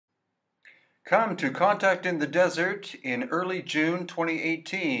Come to Contact in the Desert in early June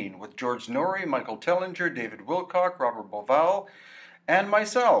 2018 with George Norrie, Michael Tellinger, David Wilcock, Robert Boval, and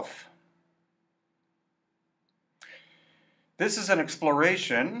myself. This is an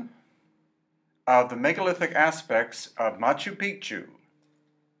exploration of the megalithic aspects of Machu Picchu.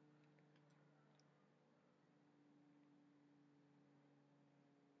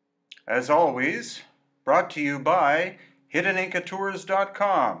 As always, brought to you by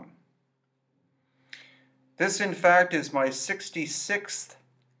HiddenIncaTours.com. This, in fact, is my 66th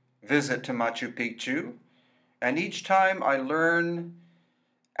visit to Machu Picchu, and each time I learn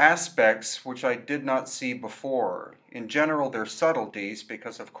aspects which I did not see before. In general, they're subtleties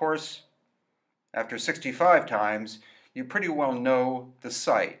because, of course, after 65 times, you pretty well know the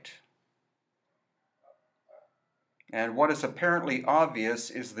site. And what is apparently obvious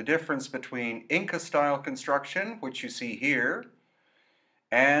is the difference between Inca-style construction, which you see here,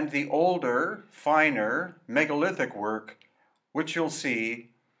 and the older, finer, megalithic work, which you'll see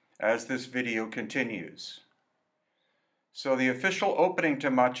as this video continues. So the official opening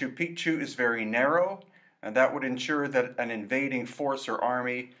to Machu Picchu is very narrow, and that would ensure that an invading force or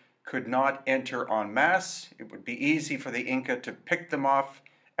army could not enter en masse. It would be easy for the Inca to pick them off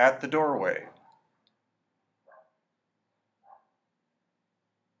at the doorway.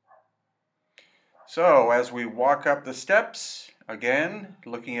 So as we walk up the steps, again,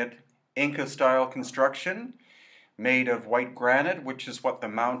 looking at Inca-style construction, made of white granite, which is what the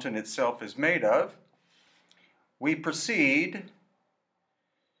mountain itself is made of, we proceed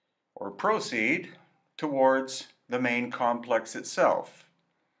towards the main complex itself.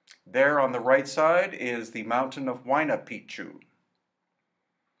 There on the right side is the mountain of Huayna Picchu.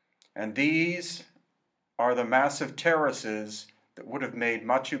 And these are the massive terraces that would have made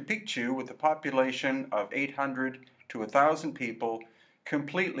Machu Picchu, with a population of 800 to 1,000 people,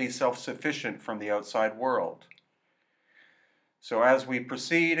 completely self-sufficient from the outside world. So as we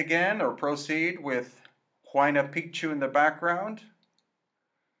proceed with Huayna Picchu in the background,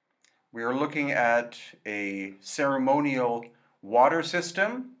 we are looking at a ceremonial water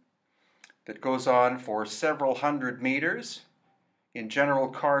system that goes on for several hundred meters, in general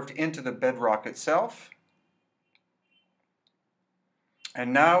carved into the bedrock itself.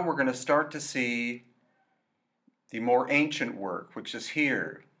 And now we're going to start to see the more ancient work, which is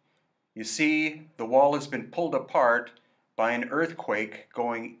here. You see the wall has been pulled apart by an earthquake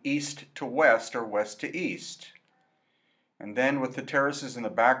going east to west or west to east. And then with the terraces in the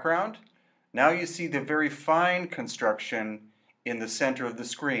background, now you see the very fine construction in the center of the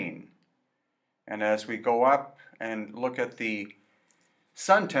screen. And as we go up and look at the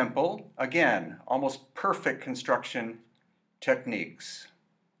Sun Temple, again, almost perfect construction techniques.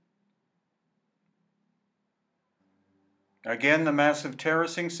 Again, the massive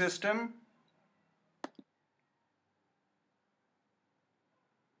terracing system.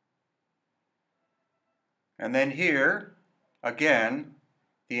 And then here, again,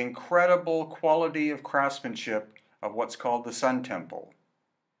 the incredible quality of craftsmanship of what's called the Sun Temple.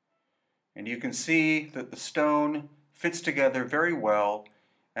 And you can see that the stone fits together very well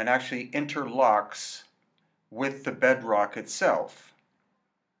and actually interlocks with the bedrock itself.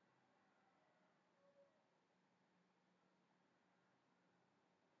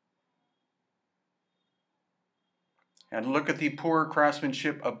 And look at the poor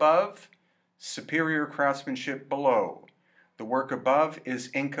craftsmanship above, superior craftsmanship below. The work above is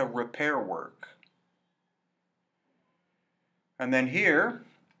Inca repair work. And then here,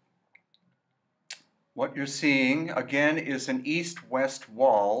 what you're seeing again is an east-west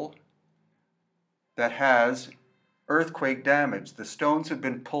wall that has earthquake damage. The stones have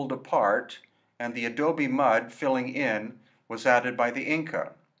been pulled apart, and the adobe mud filling in was added by the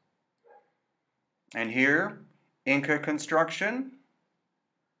Inca. And here, Inca construction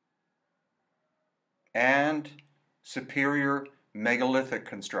and superior megalithic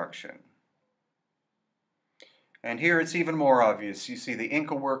construction. And here it's even more obvious. You see the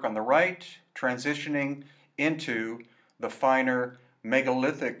Inca work on the right transitioning into the finer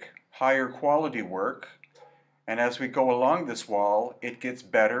megalithic, higher quality work. And as we go along this wall, it gets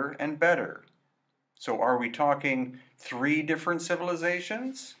better and better. So are we talking 3 different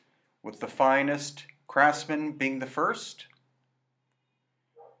civilizations, with the finest craftsman being the first?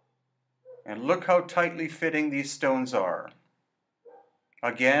 And look how tightly fitting these stones are.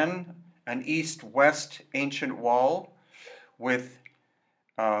 Again, an east-west ancient wall with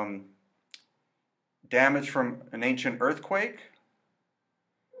damage from an ancient earthquake.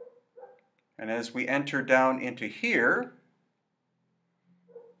 And as we enter down into here,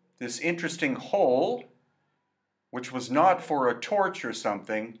 this interesting hole, which was not for a torch or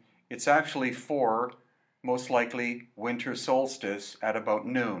something, It's actually for, most likely, winter solstice at about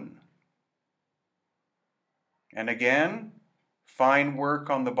noon. And again, fine work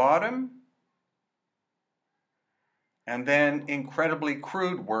on the bottom, and then incredibly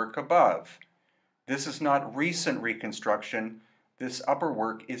crude work above. This is not recent reconstruction. This upper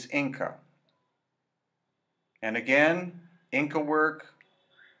work is Inca. And again, Inca work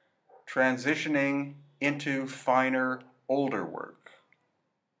transitioning into finer, older work.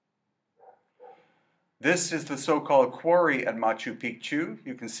 This is the so-called quarry at Machu Picchu.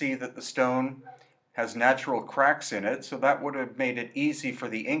 You can see that the stone has natural cracks in it, so that would have made it easy for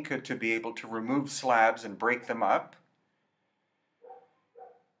the Inca to be able to remove slabs and break them up.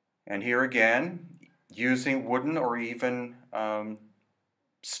 And here again, using wooden or even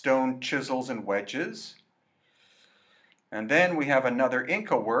stone chisels and wedges. And then we have another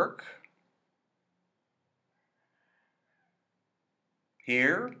Inca work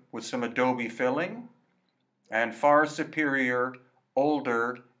here with some adobe filling and far superior,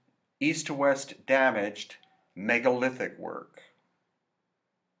 older, east to west damaged megalithic work.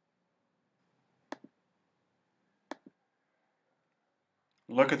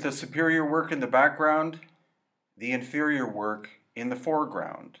 Look at the superior work in the background, the inferior work in the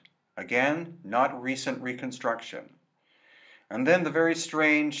foreground. Again, not recent reconstruction. And then the very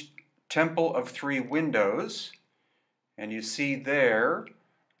strange Temple of Three Windows, and you see there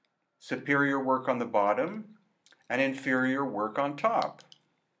superior work on the bottom and inferior work on top.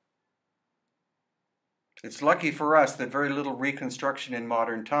 It's lucky for us that very little reconstruction in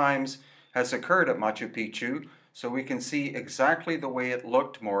modern times has occurred at Machu Picchu, so we can see exactly the way it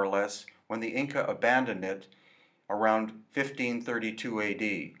looked, more or less, when the Inca abandoned it around 1532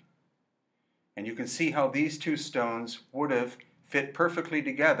 AD. And you can see how these two stones would have fit perfectly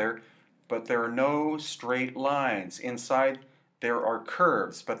together, but there are no straight lines. Inside there are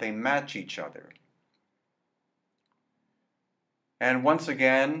curves, but they match each other. And once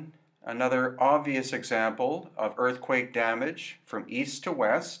again, another obvious example of earthquake damage from east to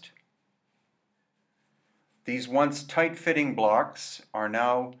west. These once tight-fitting blocks are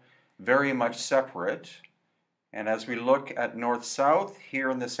now very much separate. And as we look at north-south, here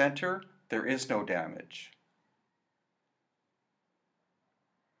in the center, there is no damage.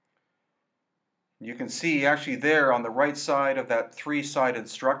 You can see actually there on the right side of that three-sided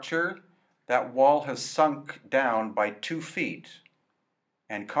structure, that wall has sunk down by 2 feet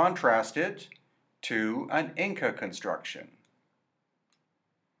and contrasted to an Inca construction.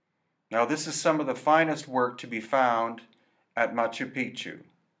 Now this is some of the finest work to be found at Machu Picchu.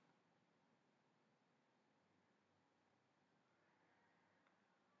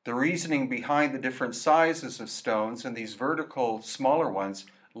 The reasoning behind the different sizes of stones and these vertical smaller ones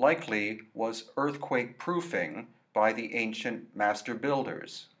likely was earthquake proofing by the ancient master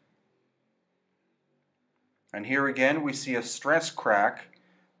builders. And here again we see a stress crack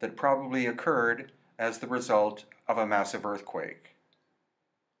that probably occurred as the result of a massive earthquake.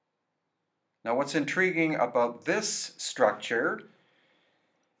 Now what's intriguing about this structure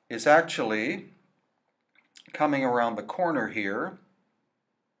is actually coming around the corner here.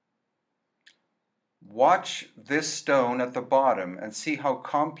 Watch this stone at the bottom and see how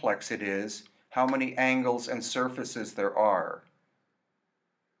complex it is, how many angles and surfaces there are.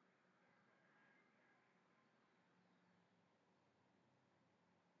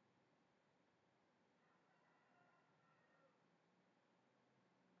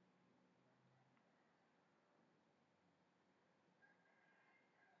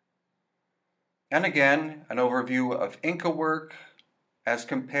 And again, an overview of Inca work as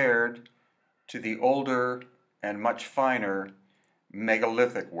compared to the older and much finer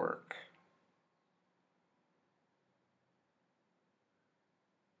megalithic work.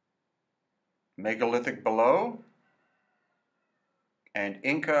 Megalithic below and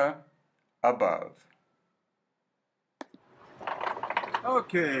Inca above.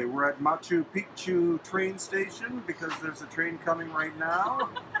 Okay, we're at Machu Picchu train station because there's a train coming right now.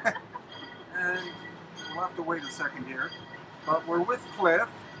 And we'll have to wait a second here. But we're with Cliff,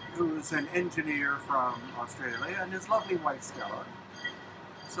 who is an engineer from Australia, and his lovely wife Stella.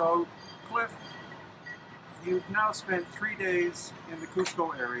 So, Cliff, you've now spent 3 days in the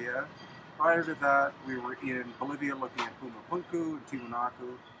Cusco area. Prior to that, we were in Bolivia looking at Pumapunku and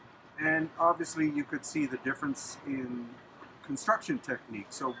Tiwanaku. And obviously you could see the difference in construction technique.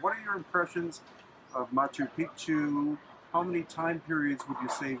 So what are your impressions of Machu Picchu? How many time periods would you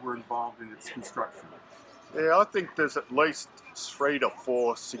say were involved in its construction? Yeah, I think there's at least 3 to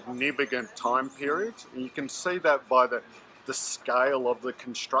 4 significant time periods. And you can see that by the scale of the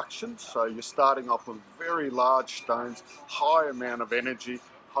construction. So you're starting off with very large stones, high amount of energy,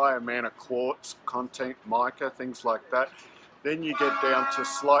 high amount of quartz content, mica, things like that. Then you get down to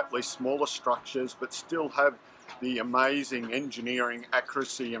slightly smaller structures, but still have the amazing engineering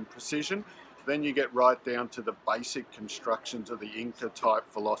accuracy and precision. Then you get right down to the basic constructions of the Inca type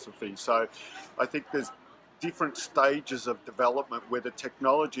philosophy. So I think there's different stages of development where the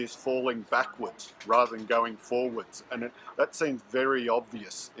technology is falling backwards rather than going forwards. And that seems very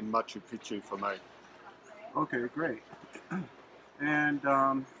obvious in Machu Picchu for me. Okay, great. And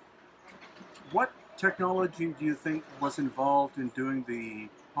what technology do you think was involved in doing the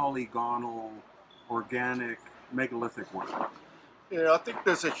polygonal, organic, megalithic work? Yeah, I think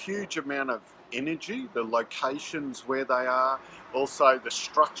there's a huge amount of energy, the locations where they are, also the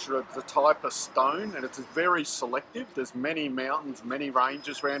structure of the type of stone, and it's very selective. There's many mountains, many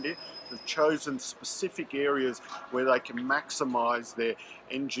ranges around here. They've chosen specific areas where they can maximize their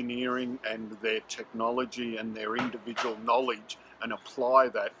engineering and their technology and their individual knowledge and apply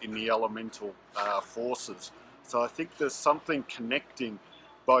that in the elemental forces. So I think there's something connecting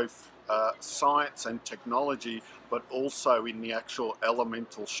both science and technology, but also in the actual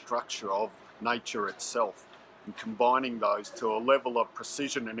elemental structure of nature itself, and combining those to a level of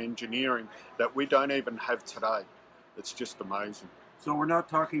precision and engineering that we don't even have today. It's just amazing. So we're not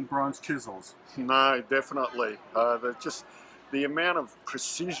talking bronze chisels. No, definitely. Just the amount of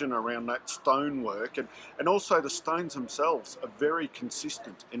precision around that stonework, and also the stones themselves are very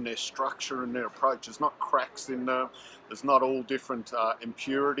consistent in their structure and their approach. There's not cracks in them. There's not all different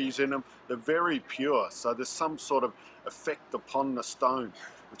impurities in them. They're very pure. So there's some sort of effect upon the stone,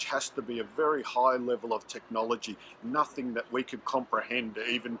 which has to be a very high level of technology, nothing that we could comprehend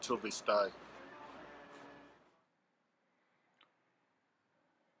even till this day.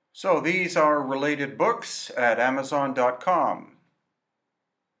 So these are related books at Amazon.com.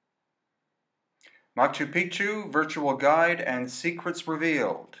 Machu Picchu, Virtual Guide and Secrets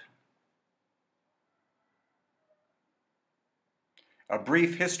Revealed. A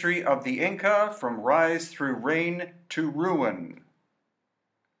Brief History of the Inca from Rise Through Reign to Ruin.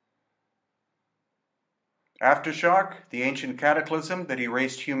 Aftershock, the Ancient Cataclysm that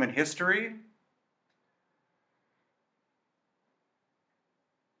Erased Human History.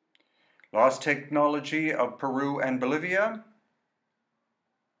 Lost Technology of Peru and Bolivia.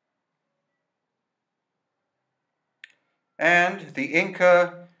 And the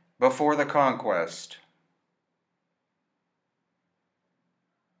Inca Before the Conquest.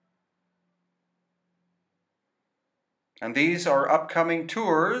 And these are upcoming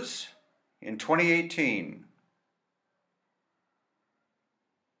tours in 2018.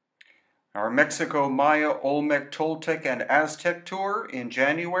 Our Mexico, Maya, Olmec, Toltec, and Aztec tour in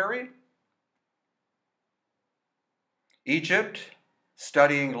January. Egypt,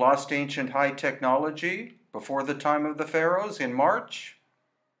 studying lost ancient high technology before the time of the pharaohs in March.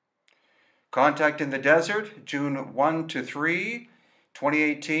 Contact in the Desert, June 1 to 3,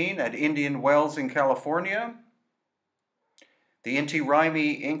 2018 at Indian Wells in California. The Inti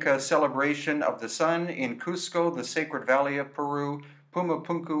Raymi Inca Celebration of the Sun in Cusco, the Sacred Valley of Peru,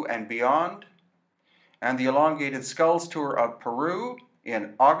 Pumapunku and beyond. And the Elongated Skulls Tour of Peru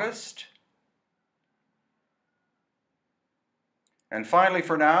in August. And finally,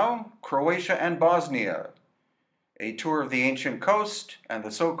 for now, Croatia and Bosnia, a tour of the ancient coast and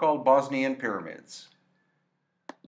the so-called Bosnian pyramids.